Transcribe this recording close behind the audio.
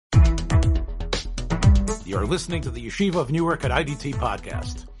You're listening to the Yeshiva of Newark at IDT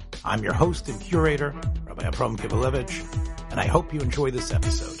podcast. I'm your host and curator, Rabbi Abram Kibalevich, and I hope you enjoy this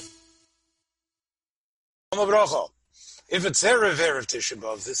episode. If it's Erev Tisha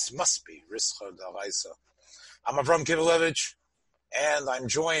B'Av, this must be Rischa D'Araisa. I'm Avram Kibalevich, and I'm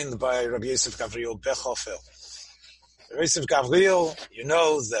joined by Rabbi Yosef Gavriel Bechofel. Rabbi Yosef Gavriel, you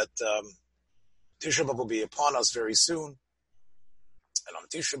know that Tisha B'Av will be upon us very soon, and on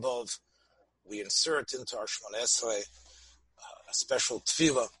Tisha B'Av, we insert into our Shmoneh Esrei a special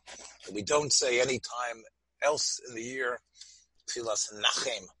tefillah that we don't say any time else in the year, tefillas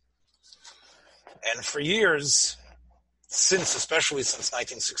Nachem. And for years, especially since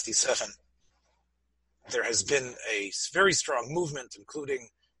 1967, there has been a very strong movement, including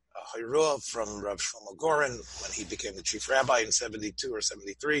a Hayrah from Rav Shlomo Goren when he became the chief rabbi in 72 or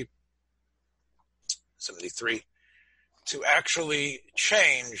 73, to actually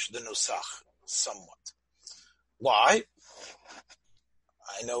change the Nusach somewhat. Why?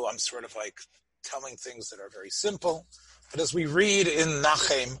 I know I'm sort of like telling things that are very simple, but as we read in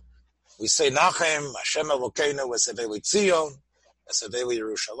Nachem, we say Nachem, Hashem Elokeinu Esaveli Tzion, Esaveli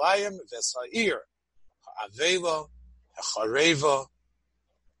Yerushalayim, Vesa'ir, Ha'avela, Ha'chareva,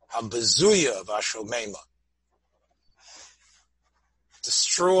 Ha'bezuya, V'ashomema.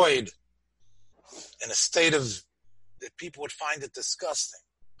 Destroyed in a state of that people would find it disgusting.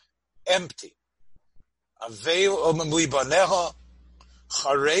 Empty. Aveil omim libaneha,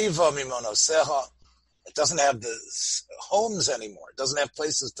 chareva mimonoseha. It doesn't have the homes anymore. It doesn't have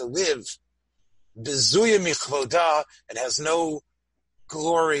places to live. Bezuya michvoda. It has no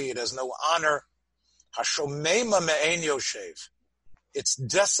glory. It has no honor. Hashomema me'ein yoshev. It's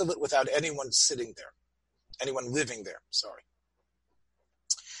desolate without anyone sitting there. Anyone living there. Sorry.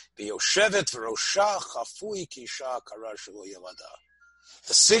 V'yoshevet v'rosha chafui kisha kara shelo yelada.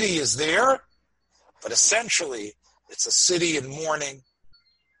 The city is there, but essentially it's a city in mourning,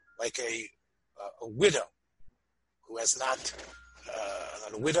 like a widow who has not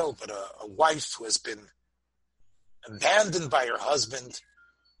a widow, but a wife who has been abandoned by her husband,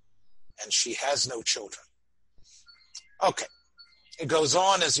 and she has no children. Okay. It goes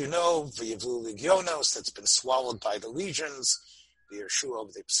on, as you know, V'yivlu Legionos, that's been swallowed by the legions, V'yershu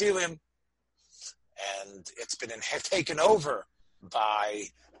of the Psilim, and it's been taken over by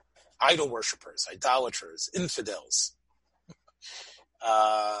idol worshippers, idolaters, infidels.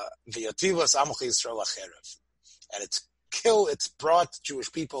 V'yotivos Amchi Yisrael Acherev, and it's brought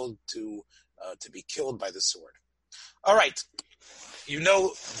Jewish people to be killed by the sword. All right, you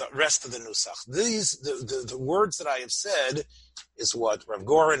know the rest of the Nusach. The words that I have said is what Rav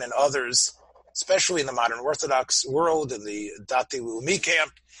Goren and others, especially in the modern Orthodox world, in the Dati Leumi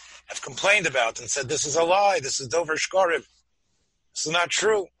camp, have complained about and said, this is a lie, this is Dover Shkarim. This is not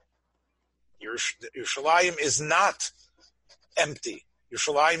true. Yerushalayim is not empty.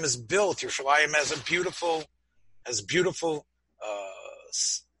 Yerushalayim is built. Yerushalayim has beautiful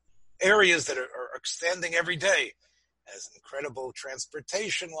areas that are extending every day. Has incredible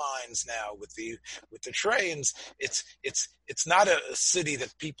transportation lines now with the trains. It's not a city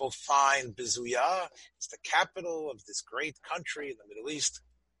that people find bizuya. It's the capital of this great country in the Middle East.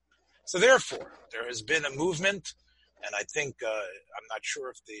 So therefore, there has been a movement, and I think I'm not sure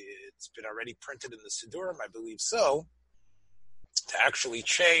if it's been already printed in the Sidurim. I believe so, to actually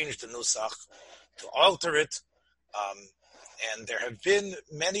change the Nusach, to alter it, and there have been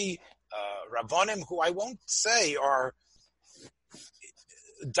many Rabbanim who I won't say are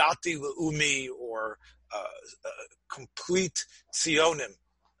Dati Leumi or complete Tzionim,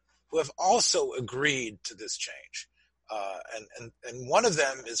 who have also agreed to this change. And one of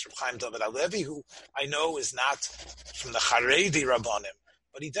them is Reb Chaim David Halevi, who I know is not from the Haredi Rabbanim,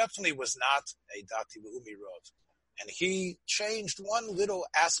 but he definitely was not a Dati Leumi Rav. And he changed one little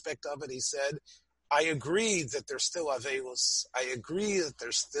aspect of it. He said, I agree that there's still Avelos. I agree that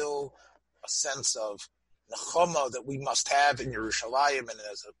there's still a sense of Nechama that we must have in Yerushalayim and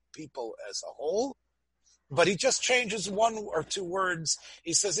as a people as a whole. But he just changes one or two words.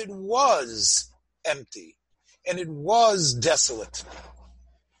 He says it was empty and it was desolate.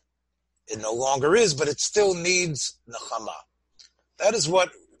 It no longer is, but it still needs Nechama. That is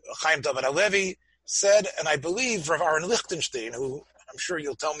what Chaim David Halevi said, and I believe Rav Aaron Lichtenstein, who I'm sure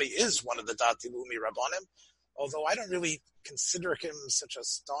you'll tell me is one of the Dati Leumi Rabbanim, although I don't really consider him such a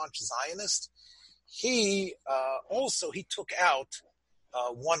staunch Zionist, he took out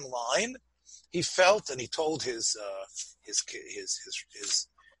one line. He felt, and he told his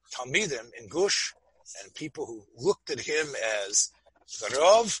Talmidim in Gush and people who looked at him as the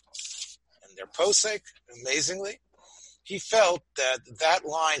Rav and their posek, amazingly, he felt that that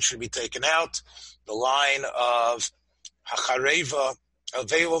line should be taken out, the line of Hachareva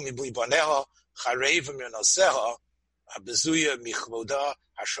Avelo Mibli Baneha Chareva Minoseha Habezuya Michvoda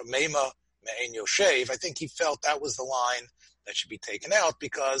Hashomema Me'en Yoshev. I think he felt that was the line that should be taken out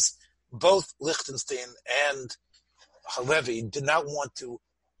because both Lichtenstein and Halevi did not want to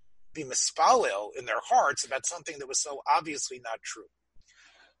be mispalel in their hearts about something that was so obviously not true.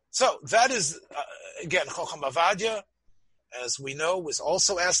 So that is, again, Chocham Avadia, as we know, was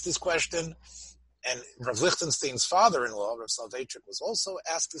also asked this question, and Rav Lichtenstein's father-in-law, Rav Soloveitchik, was also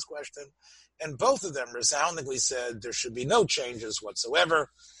asked this question, and both of them resoundingly said there should be no changes whatsoever.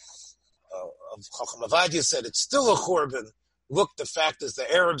 Chocham Avadia said it's still a Churban. Look, the fact is the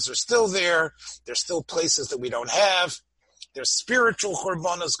Arabs are still there. There's still places that we don't have. There's spiritual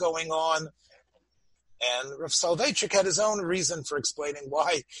Churbanas going on. And Rav Soloveitchik had his own reason for explaining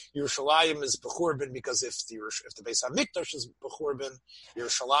why Yerushalayim is Bechurban, because if the Beis HaMikdash is Bechurban,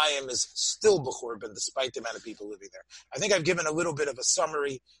 Yerushalayim is still Bechurban, despite the amount of people living there. I think I've given a little bit of a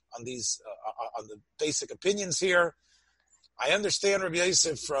summary on these, on the basic opinions here. I understand, Rabbi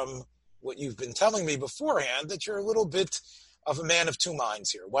Yosef, from what you've been telling me beforehand, that you're a little bit of a man of two minds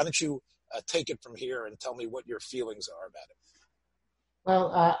here. Why don't you take it from here and tell me what your feelings are about it?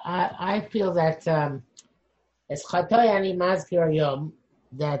 Well, I feel that as Chatoy Ani Mazkir Yom,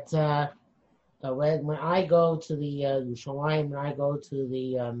 that when I go to the Yerushalayim, when I go to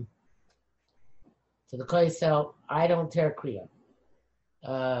the Koisel, I don't tear Kriya.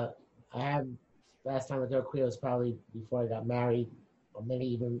 I have, last time I tore Kriya was probably before I got married, or maybe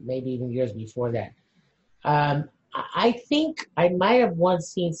even years before that. I think I might have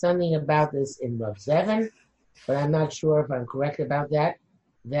once seen something about this in Rav Zevin, but I'm not sure if I'm correct about that.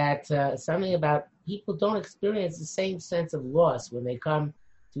 That something about people don't experience the same sense of loss when they come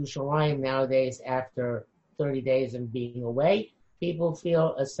to Shalayim nowadays after 30 days of being away. People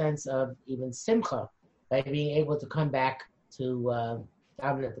feel a sense of even simcha by being able to come back to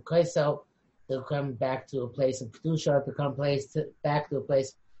daven at the Koisel, to come back to a place of Kedusha, to come back to a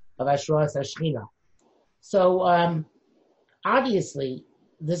place of Ashras Hashchina. So obviously,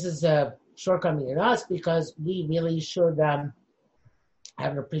 this is a shortcoming in us because we really should have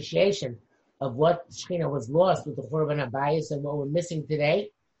an appreciation of what Shechina was lost with the Churban HaBayis and what we're missing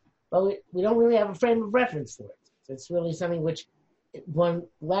today, but we don't really have a frame of reference for it. So it's really something which one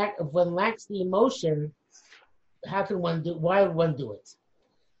lacks the emotion. Why would one do it?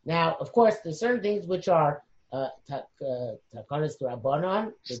 Now, of course, there's certain things which are Takanas to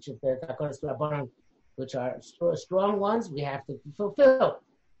Rabbanan, which if they're Takanas to Rabbanan, which are strong ones, we have to fulfill.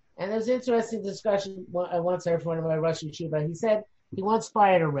 And there's an interesting discussion I once heard from one of my Rosh Yeshiva. He said he once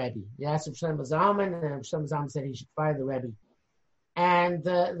fired a Rebbe. He asked Rav Shlomo Zalman, and Rav Shlomo Zalman said he should fire the Rebbe. And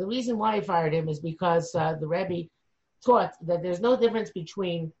the reason why he fired him is because the Rebbe taught that there's no difference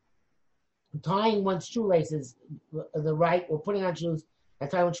between tying one's shoelaces the right, or putting on shoes and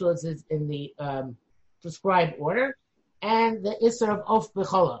tying one's shoelaces in the prescribed order, and the Isser of Of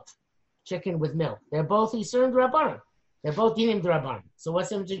B'cholot, chicken with milk. They're both Isser D'Rabbanan. They're both Dinim D'Rabbanan. So what's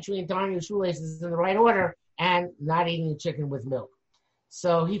the difference between tying your shoelaces in the right order and not eating chicken with milk?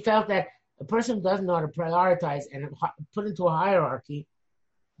 So he felt that a person who doesn't know how to prioritize and put into a hierarchy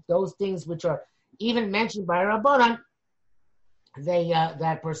those things which are even mentioned by Rabbanan,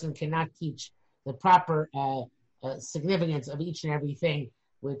 that person cannot teach the proper significance of each and everything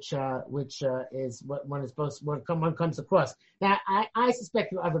which is what one is supposed to, what one comes across. Now, I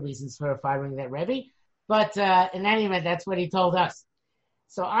suspect there are other reasons for firing that Rebbe, but in any event, that's what he told us.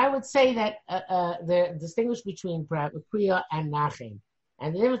 So I would say that the distinguish between Kriya and Nachem.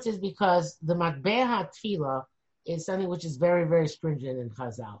 And the difference is because the Matbeha Tefillah is something which is very, very stringent in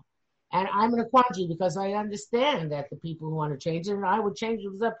Chazal. And I'm in a quandary because I understand that the people who want to change it, and I would change it, if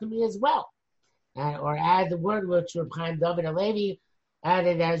it was up to me as well. Or add the word which Reb Chaim David HaLevi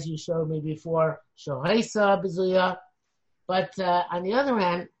added, as you showed me before, Shohaisa Bezuya. But on the other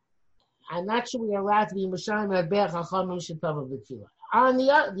hand, I'm not sure we are allowed to be Mishayim Matbeha Chachamim Shetava B'Tefillah. On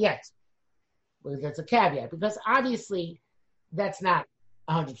the other, yes, well, that's a caveat, because obviously that's not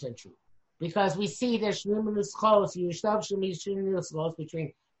 100% true. Because we see there's Shmiminus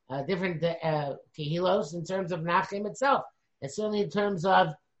between different Tehillos in terms of Nachem itself, and certainly in terms of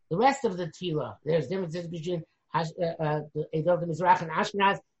the rest of the Tefillah. There's differences between the Edom Mizrach and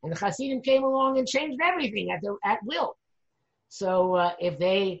Ashkenaz, and the Hasidim came along and changed everything at will. So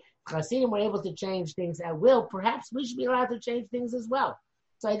if Hasidim were able to change things at will, perhaps we should be allowed to change things as well.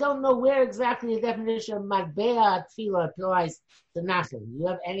 So I don't know where exactly the definition of Matbeha Tefillah applies to Nachem. Do you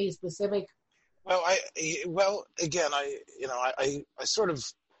have any specific? Well, again, I sort of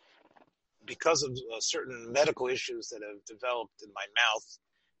because of certain medical issues that have developed in my mouth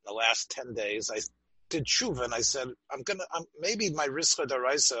in the last 10 days, I did tshuva and I said, maybe my Rischa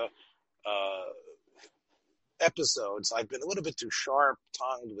Daraisa episodes, I've been a little bit too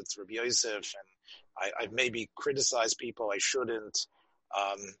sharp-tongued with Rabbi Yosef, and I've maybe criticized people I shouldn't.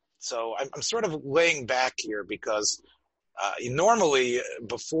 So I'm sort of laying back here because normally,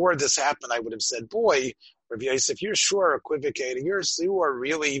 before this happened, I would have said, boy, Rabbi Yosef, you're sure equivocating. You are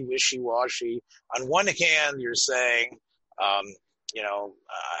really wishy-washy. On one hand, you're saying, I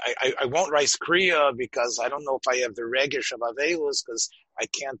won't rice kriya because I don't know if I have the regish of avelus because I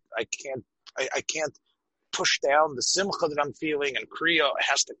can't push down the simcha that I'm feeling, and kriya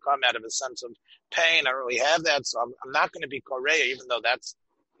has to come out of a sense of pain. I don't really have that, so I'm not going to be koreya, even though that's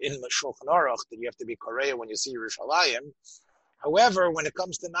in the Shulchan Aruch that you have to be koreya when you see Yerushalayim. However, when it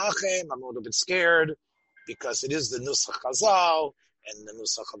comes to Nachem, I'm a little bit scared because it is the Nusach Chazal and the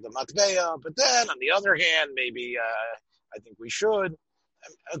Nusach of the Matbeya. But then, on the other hand, maybe I think we should.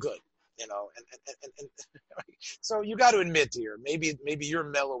 Good, and so you got to admit here, maybe you're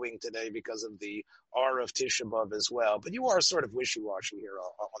mellowing today because of the aura of Tisha B'Av as well. But you are sort of wishy-washy here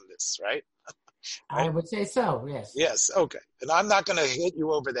on this, right? I would say so, yes. Yes, okay. And I'm not going to hit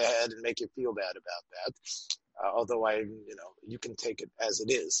you over the head and make you feel bad about that. Although you can take it as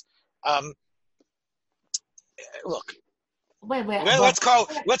it is. Look. Wait. Let's call.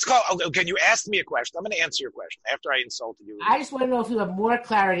 Can you ask me a question? I'm going to answer your question after I insulted you. I just want to know if you have more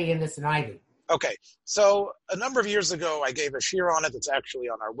clarity in this than I do. Okay. So a number of years ago, I gave a shir on it. That's actually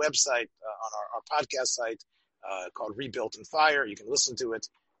on our website, on our podcast site, called Rebuilt in Fire. You can listen to it.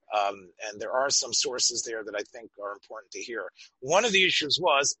 And there are some sources there that I think are important to hear. One of the issues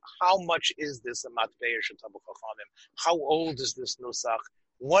was, how much is this a matbeya shetabu chachamim? How old is this nusach?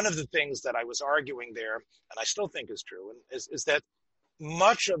 One of the things that I was arguing there, and I still think is true, is that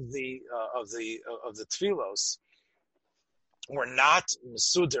much of the tefillos were not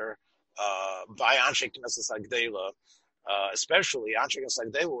mesuder by Anshe Knesset Hagdela, especially Anshe Knesset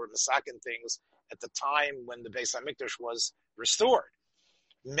Hagdela were masakin things at the time when the Beis HaMikdash was restored.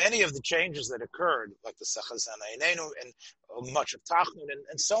 Many of the changes that occurred, like the Sechazana Einenu and much of Tachnun,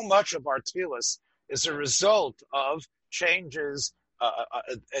 and so much of our tefillas is a result of changes,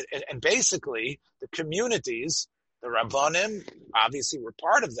 and basically the communities, the Rabbanim, obviously were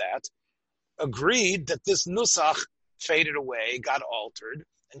part of that, agreed that this nusach faded away, got altered,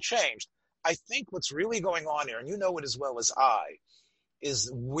 and changed. I think what's really going on here, and you know it as well as I,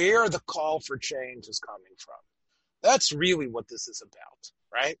 is where the call for change is coming from. That's really what this is about,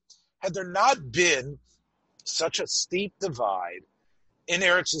 right? Had there not been such a steep divide in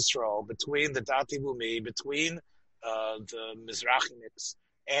Eretz Yisrael between the Dati Lumi, between the Mizrachiniks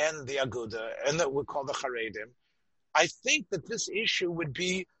and the Aguda, and that we call the Charedim, I think that this issue would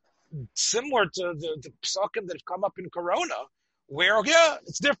be similar to the psakim that have come up in Corona, where,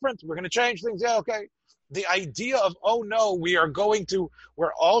 it's different, we're going to change things, okay. The idea of, oh no, we're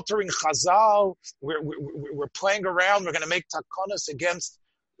altering Chazal, we're playing around, we're going to make takanas against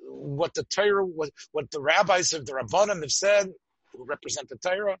what the Torah, what the rabbis of the Rabbanim have said, who represent the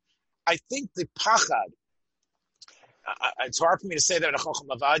Torah. I think the pachad, it's hard for me to say that at Chacham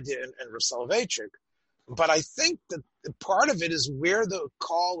Avadia and Rav Soloveitchik, but I think that part of it is where the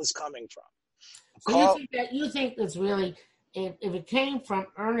call is coming from. So you think it's really, if it came from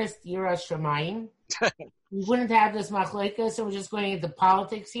earnest Yiras Shamayim, we wouldn't have this machlokes, so we're just going into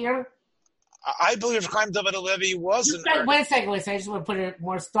politics here? I believe Chaim David Halevi wasn't. Wait a second. I just want to put it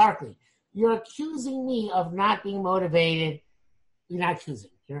more starkly. You're accusing me of not being motivated. You're not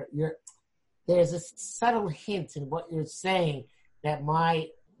accusing. There's a subtle hint in what you're saying that my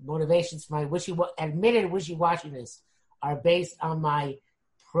motivations, my admitted wishy-washiness, are based on my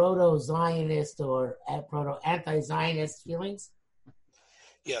proto-Zionist or proto-anti-Zionist feelings?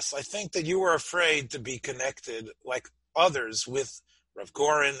 Yes, I think that you were afraid to be connected, like others, with Rav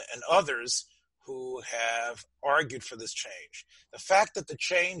Goren and others who have argued for this change. The fact that the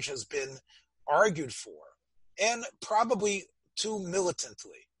change has been argued for, and probably too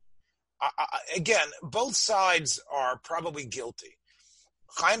militantly. Again, both sides are probably guilty.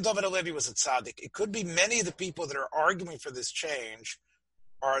 Chaim David Halevi was a tzaddik. It could be many of the people that are arguing for this change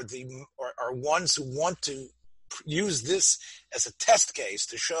are ones who want to use this as a test case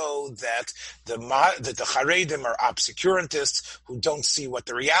to show that the Haredim are obscurantists who don't see what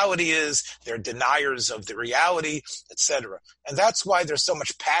the reality is, they're deniers of the reality, etc. And that's why there's so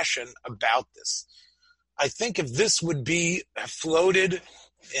much passion about this. I think if this would be floated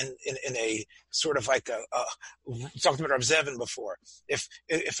in a sort of like we talked about Rav Zevin before. If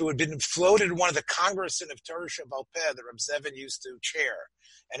it would have been floated in one of the Congress of Torah Shabbal Peh that Rav Zevin used to chair,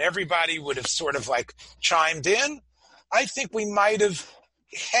 and everybody would have sort of like chimed in, I think we might have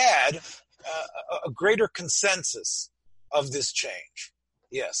had a greater consensus of this change.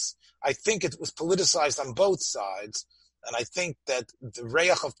 Yes, I think it was politicized on both sides, and I think that the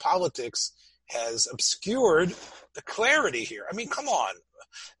reyach of politics has obscured the clarity here. I mean, come on.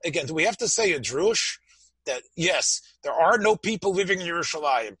 Again, do we have to say a drush that, yes, there are no people living in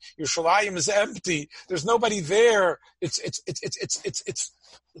Yerushalayim. Yerushalayim is empty. There's nobody there. It's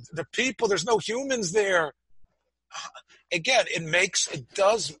the people. There's no humans there. Again, it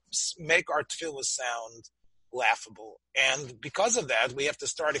does make our tefillah sound laughable. And because of that, we have to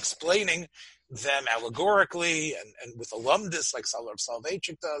start explaining them allegorically and with alumnus like Rav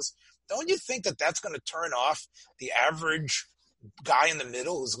Soloveitchik does. Don't you think that that's going to turn off the average guy in the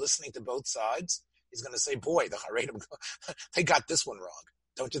middle who's listening to both sides? He's going to say, boy, the Haredim, they got this one wrong.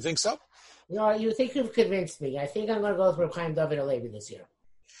 Don't you think so? No, you think you've convinced me. I think I'm going to go with Reb Chaim David Halevi this year.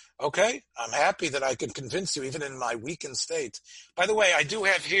 Okay, I'm happy that I could convince you even in my weakened state. By the way, I do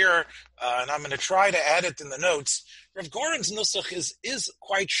have here, and I'm going to try to add it in the notes, Rav Goren's nusach is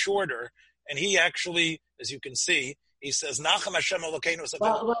quite shorter, and he actually, as you can see, he says, Nachem Hashem Elokeinu.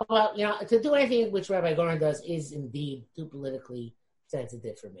 Well, to do anything which Rabbi Goren does is indeed too politically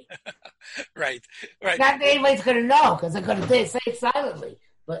sensitive for me. Right. Not that anybody's going to know, because I'm going to say it silently.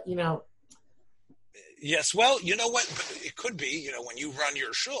 But, Yes, well, you know what? It could be, when you run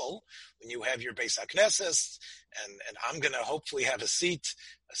your shul, when you have your Beis HaKnesses, and I'm going to hopefully have a seat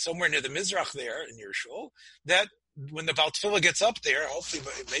somewhere near the Mizrach there in your shul, that when the Baal Tefillah gets up there, hopefully,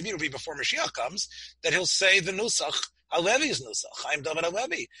 maybe it'll be before Mashiach comes, that he'll say the Nusach, Halevi's Nusach, Chaim David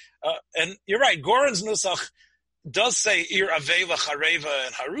Halevi. And you're right, Goren's Nusach does say Ir Avela, Chareva,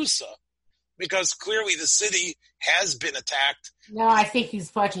 and Harusa, because clearly the city has been attacked. No, I think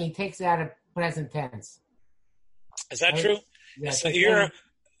he's fudging. He takes it out of present tense. Is that true? Yes. So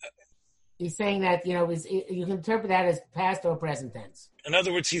he's saying that, you can interpret that as past or present tense. In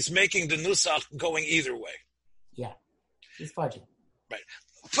other words, he's making the Nusach going either way. Yeah, he's fudging. Right.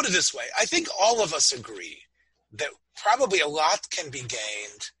 Put it this way. I think all of us agree that probably a lot can be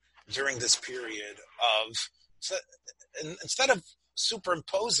gained during this period instead of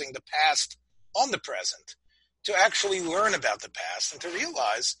superimposing the past on the present, to actually learn about the past and to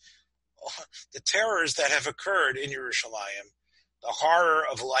realize the terrors that have occurred in Yerushalayim, the horror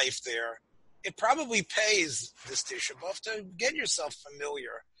of life there. It probably pays this Tisha B'Av to get yourself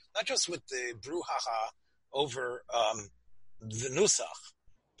familiar, not just with the brouhaha over the Nusach,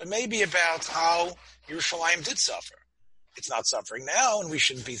 but maybe about how Yerushalayim did suffer. It's not suffering now, and we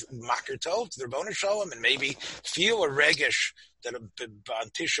should be makir tov to the Rebbeinu Shalom and maybe feel a regesh that on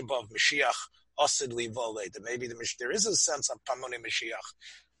Tisha B'Av Mashiach osid li volei, that maybe there is a sense of Pamoni Mashiach.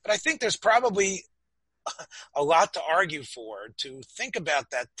 But I think there's probably a lot to argue for, to think about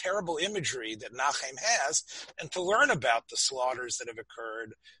that terrible imagery that Nachem has, and to learn about the slaughters that have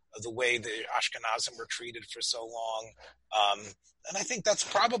occurred, the way the Ashkenazim were treated for so long. And I think that's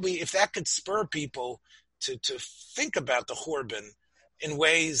probably, if that could spur people to think about the Churban in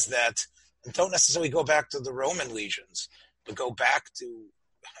ways that don't necessarily go back to the Roman legions, but go back to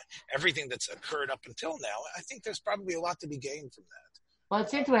everything that's occurred up until now, I think there's probably a lot to be gained from that. Well,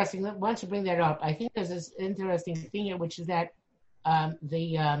 it's interesting. Once you bring that up, I think there's this interesting thing here, which is that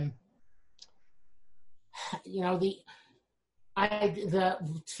the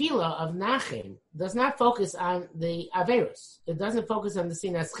tefillah of Nachem does not focus on the Averus. It doesn't focus on the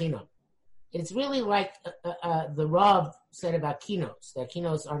Sinas Chinam. It's really like the Rav said about kinos, that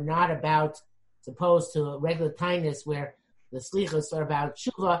kinos are not about, opposed to a regular kindness where the slichos are about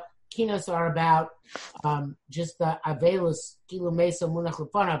tshuva. Kinos are about just the avelus kilu mesa munach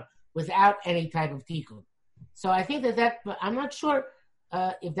leponav without any type of tikkun. So I think that I'm not sure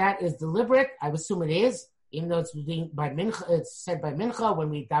if that is deliberate. I assume it is, even though it's by mincha. It's said by mincha when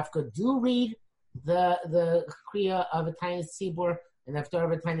we dafka do read the kriya of a tiny tzibur and after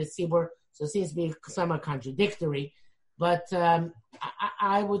of a tiny tzibur. So it seems to be somewhat contradictory. But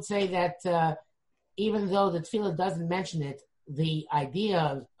I would say that even though the tefillah doesn't mention it, the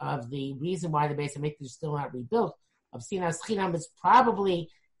idea of the reason why the Beis HaMikdash is still not rebuilt, of Sinas Chinam, is probably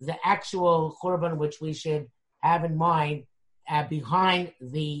the actual Churban which we should have in mind behind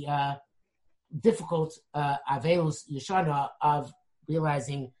the difficult Avelus Yeshana of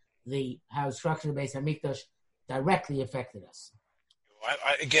realizing how structure of Beis HaMikdash directly affected us.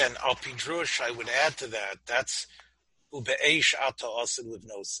 Again, Al Pidrush, I would add to that. That's Ube'esh Ata Asid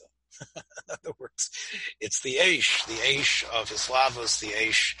Livnosa. In other words, it's the Aish of Islavos, the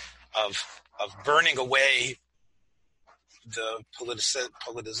Aish of burning away the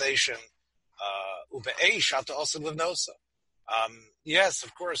politicization. Ube'eish ata also livnosa. Yes,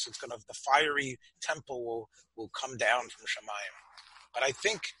 of course, it's going to, the fiery temple will come down from Shemayim. But I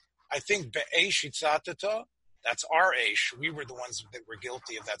think be'eish itzatata, that's our Aish. We were the ones that were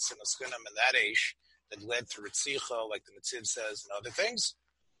guilty of that sinas chinam and that Aish that led to Ritzicha, like the Netziv says, and other things.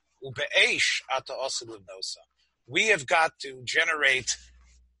 Ube'eish ata also livnosa. We have got to generate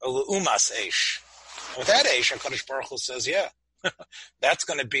a leumas Aish. With that Aish, HaKadosh Baruch Hu says, yeah, that's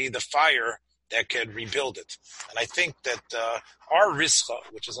going to be the fire that could rebuild it. And I think that our Rischa,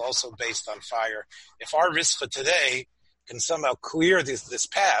 which is also based on fire, if our Rischa today can somehow clear this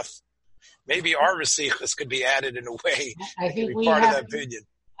path, maybe our Risichas could be added in a way that can be part of that opinion.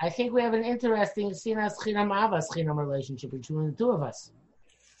 I think we have an interesting Sinas Chinam Avas Chinam relationship between the two of us.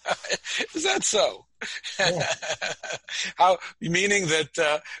 Is that so? Yeah. How, meaning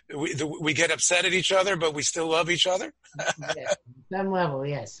that we get upset at each other, but we still love each other? Yes, some level,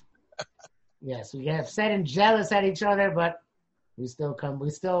 yes. Yes, we get upset and jealous at each other, but we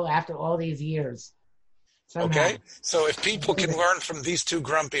still after all these years. Somehow. Okay, so if people can learn from these two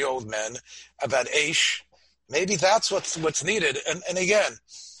grumpy old men about Aish, maybe that's what's needed. And again,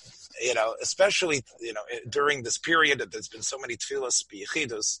 especially, during this period that there's been so many tefillas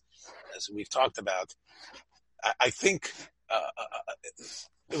b'yechidus, as we've talked about, I think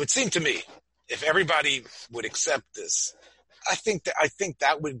it would seem to me, if everybody would accept this, I think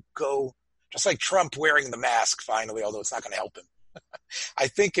that would go, just like Trump wearing the mask finally, although it's not going to help him. I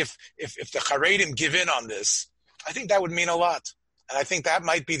think if the Haredim give in on this, I think that would mean a lot. And I think that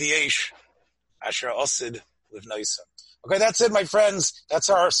might be the Aish, Asher Osid Livnoisa. Okay, that's it, my friends. That's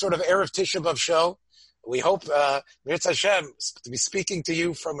our sort of Erev Tisha B'Av show. We hope, Mirz Hashem, to be speaking to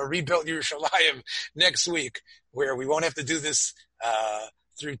you from a rebuilt Yerushalayim next week, where we won't have to do this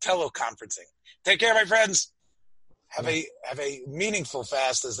through teleconferencing. Take care, my friends. Have a meaningful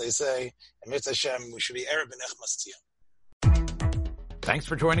fast, as they say. And Mirz Hashem, we should be Erev B'Nechmas Tziyah. Thanks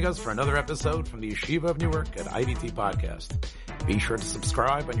for joining us for another episode from the Yeshiva of Newark at IDT Podcast. Be sure to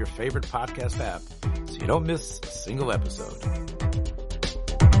subscribe on your favorite podcast app so you don't miss a single episode.